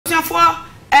for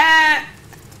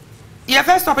your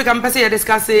first topic I'm passing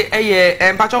discuss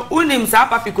pacho unim sa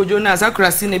Pappy Kojo na sa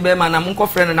krasi ne be ma na monko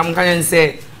friend na monka yen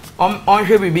say on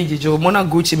hwe bibi jijo mona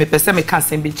gucci me pese me kan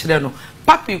sen bi kire no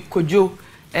Pappy Kojo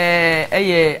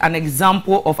an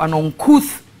example of an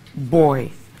uncouth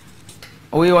boy.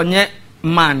 We onye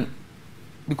man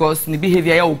because the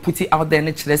behavior you put it out there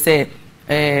naturally say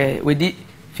we did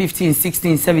 15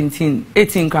 16 17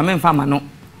 18 kramen fama no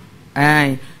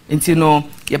until no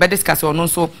you better discuss on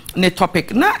so ne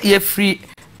topic na ye free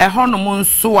e hono mo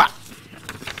nso a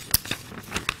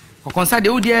concern the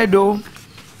odie do.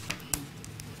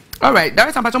 All right, there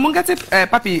is some patch get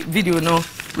Pappy video no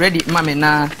ready mama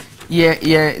na ye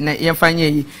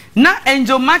fanye na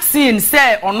Angel Maxine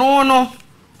say ono no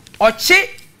ochi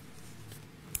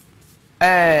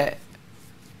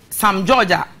Sam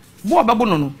Georgia bo babo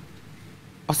no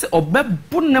o say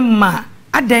obebo ne ma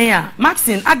adan a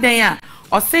Maxine adan a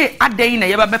o say adan na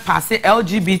ye ba pass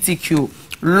LGBTQ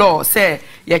law say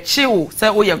ye chill say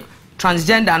o ye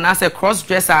transgender and as a cross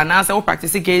dresser and as a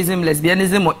practice gayism,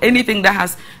 lesbianism or anything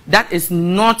that is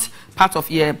not part of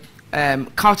your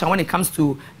culture when it comes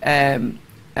to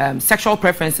sexual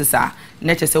preferences are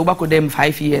nature say over them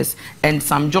 5 years, and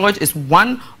Sam George is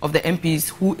one of the MPs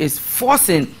who is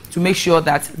forcing to make sure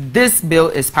that this bill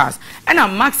is passed. And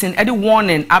I'm Maxine Eddie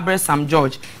warning Abra Sam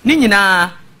George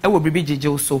Ninina I will be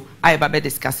jijo so I ba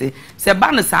discuss it. Say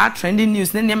banners are trending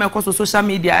news then me across social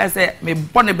media I say me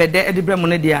bonne bede Eddie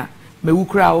Bremone dia me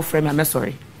wukura o frame me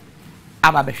sorry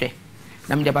aba behwe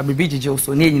na me ba be jijo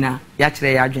so ne nyina ya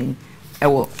kire ya adwen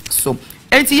ewo so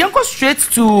enti yenko straight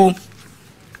to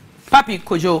Pappy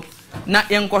Kojo na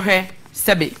yenko hwe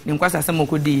sebe ni nkwasa asem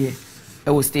okodi ye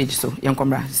ewo stage so yenko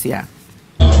mra sia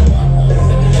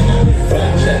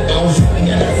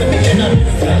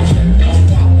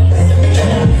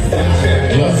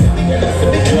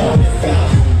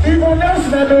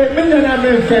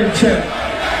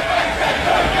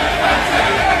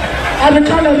I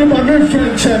can't have my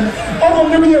French. Oh, I'm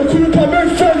going to be a cool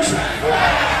French.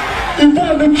 If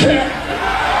I don't care.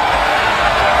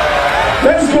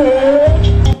 Let's go.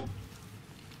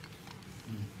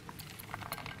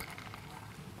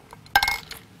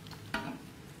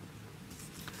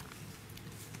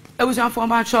 I was on for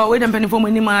my show. Wait a minute for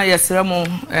me, yes, Ramo.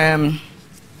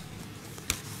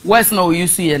 West no you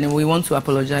see, and we want to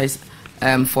apologize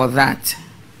for that.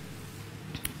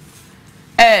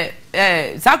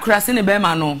 Zakrasi ne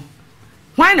bema no.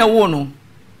 Why na wo no?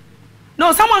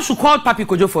 No, someone should call Pappy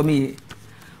Kojo for me.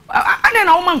 And then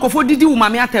a woman kofo didi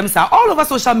umami atemsa all over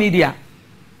social media.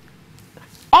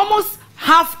 Almost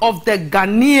half of the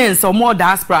Ghanaians or more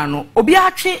diaspora no. Obi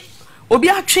achi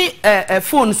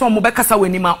phone so mo bekasa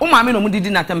wenima. O mami no mu didi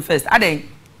na tem first. Aden.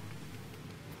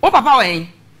 O papa wen.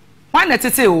 Why na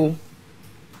tete o?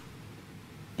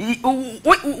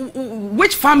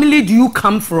 Which family do you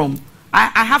come from?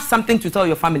 I have something to tell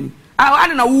your family. I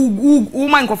don't know who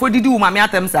woman go for did do mama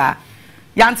atem sa.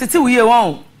 Ya ntete wo ye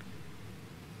won.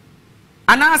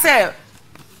 Ana say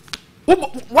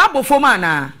wa bofo ma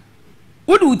na.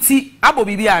 Wo do ti abo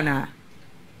bibia na.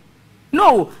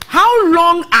 No, how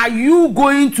long are you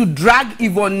going to drag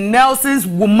Yvonne Nelson's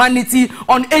womanity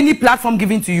on any platform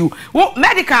given to you? Well,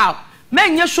 medical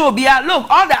men ye show bia look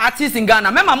all the artists in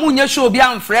Ghana. Mema mu nye show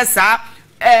bia mfresa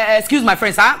excuse my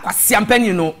friends kwasi ampen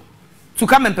you know to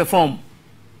come and perform.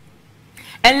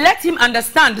 And let him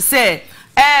understand say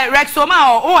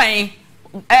Rexoma or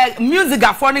music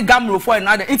for the gamro for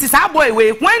another. It is our boy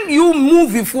way when you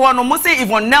move before no most say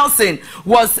Yvonne Nelson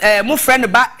was my friend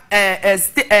about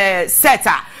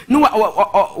setter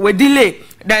no we delay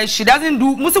then she doesn't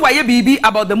do most why baby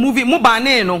about the movie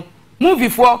mobane no movie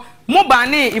for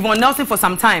mobane Yvonne Nelson for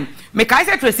some time make I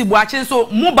say Tracy Boachen so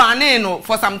mobane no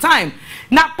for some time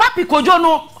now Pappy Kojo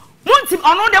no want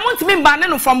ono dem want me ban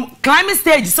no from climbing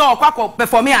stage so kwakọ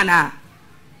perform ana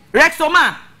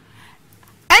Rexoma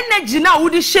energy na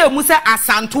wudi share mu say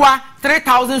asantoa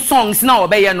 3000 songs na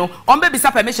obeye no on be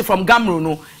bisa permission from Gamro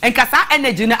no enkasa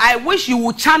energy na I wish you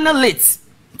would channel it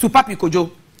to Pappy Kojo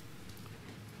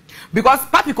because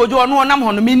Pappy Kojo ono nam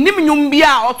ho no me nim nyum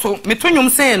bia oto me to nyum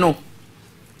sen no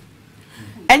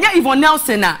enya Yvonne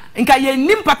Nelson na nka ye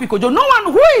nim Pappy Kojo no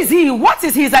one who is he what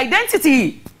is his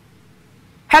identity.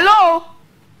 Hello?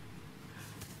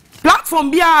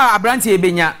 Platform bia abranti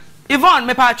ebenya. Yvonne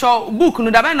me pa cho book no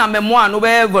da be na memoir no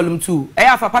be volume 2. E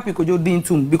ya fa Pappy Kojo din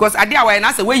tum because ade awa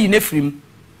na say wey you nefrim.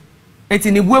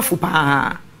 Enti ne buefu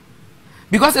pa.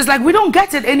 Because it's like we don't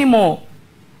get it anymore.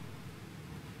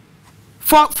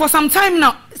 For some time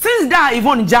now since that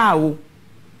Yvonne Jao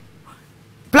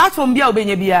platform bia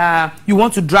obenya bia you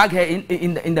want to drag her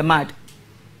in the mud.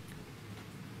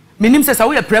 Minim says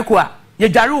we a prequa. You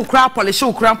jaru crap polish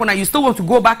cramp and you still want to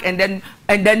go back and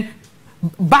then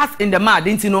bath in the mud,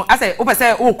 didn't you know? I say,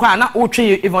 oh, kwa na oh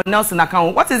tree Yvonne Nelson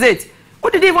account. What is it?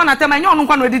 What did Yvonne tell me? You don't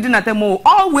want to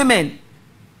all women.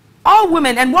 All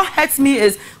women, and what hurts me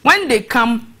is when they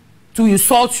come to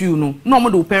insult you, no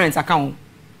more parents account.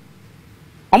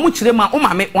 Omuchirema,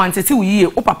 mame wanted to ye,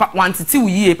 papa wanted to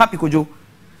ye, Pappy Kojo.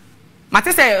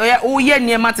 Mate say, oh, yeah,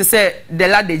 near Mate say, de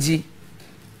la deji.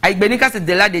 I benika say,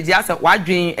 de la deji, I said, what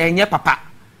dream, and your papa.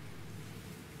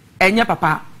 And your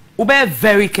papa, ube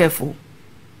very careful.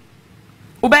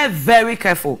 Ube very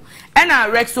careful. And I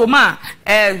Rexoma,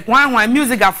 one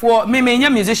music for me,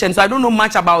 musician, so I don't know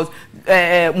much about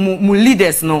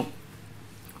leaders, no.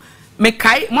 Me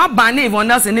kai mo bane Yvonne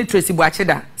Nelson ni Tracy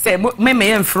Boachida say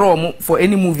me from for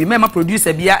any movie me ma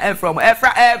producer bia from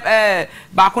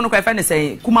ba ko no ko fa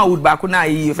say Kuma Wood ba ko na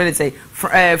yi fa say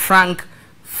Frank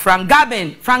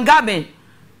Gabin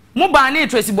mo bane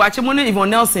Tracy Boachi mo ni Yvonne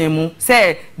Nelson mo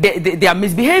say they are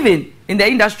misbehaving in the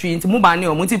industry into mo bane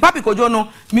o mo ti Pappy Kojo no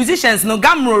musicians no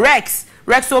Gamro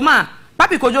Rexoma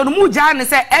Pappy Kojo no mu jane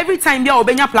say every time bia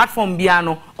obenya platform bia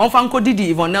no onfa nko didi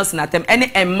Yvonne Nelson atem any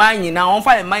emman na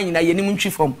onfa emman na ye nim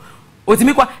ntwi from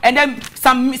otimi kwa and then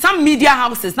some media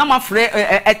houses na mafre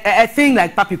a thing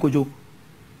like Pappy Kojo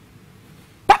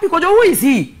who is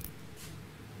he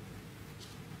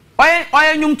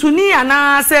oye nyumtuni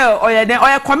ana say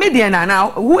oye comedian ana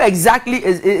who exactly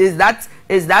is that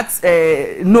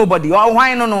nobody or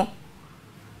why no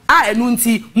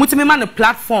enunti mutimi man a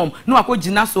platform no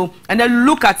akogina so and then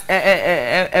look at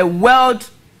a world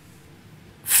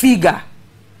figure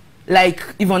like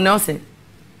Yvonne Nelson.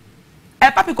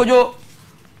 Pappy Kojo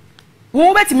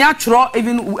wo betimi atro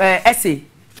even essay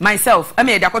myself I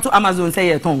mean dey to Amazon say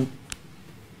yeton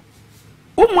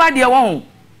umwa de won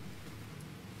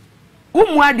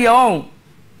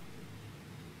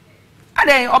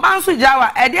ade obanso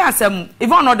jawa e dey asem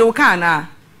Yvonne odoka na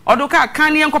odoka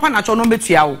kan ne enkopa na cho no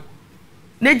betua wo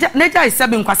neja is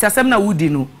seven kwase asem na wudi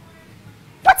no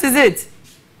what is it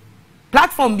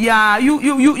platform bia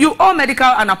you owe medical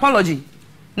an apology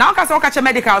now ka say okache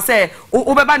medical say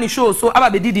obeba ni show so aba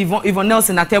be did Yvonne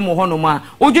Nelson atemo ho no ma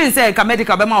odwen say ka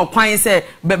medical be ma okwan say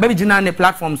be gina ne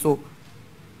platform so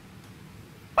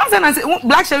once say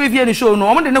black sheriff here ni show no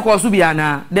omo de ne ko so bia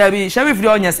na there be sheriff de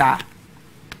onye sa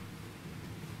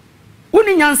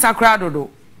uni nyansa krado do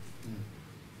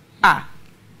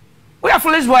we are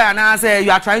foolish boy and I say you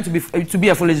are trying to be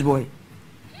a foolish boy.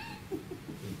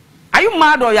 Are you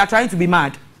mad or you are trying to be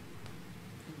mad?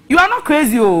 You are not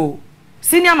crazy, oh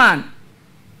senior man.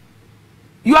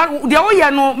 You are the way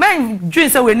you know men dream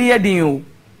say we near you.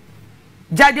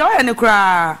 Jadi oya no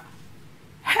kra.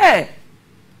 Hey.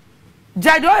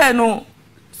 Jadi oya no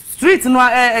street no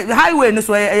highway no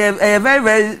so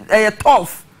very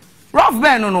tough. Rough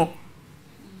ben no.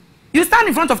 You stand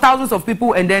in front of thousands of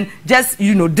people and then just,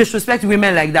 disrespect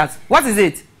women like that. What is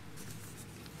it?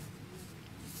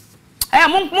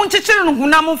 Mun chichiru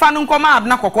na mun fa nun koma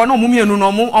abna kokko no mumienu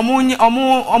no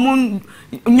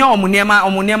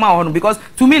omu because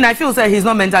to me I feel say he's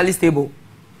not mentally stable.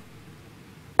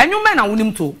 And you men are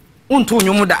willing to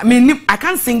I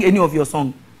can't sing any of your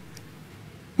song.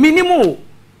 Minimo.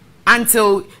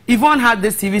 Until Yvonne had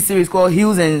this TV series called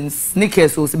Heels and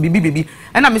Sneakers, so BB.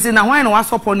 And I'm saying, now why no I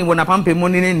support him when I pump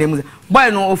money in them?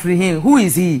 Boy, no offer him. Who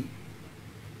is he?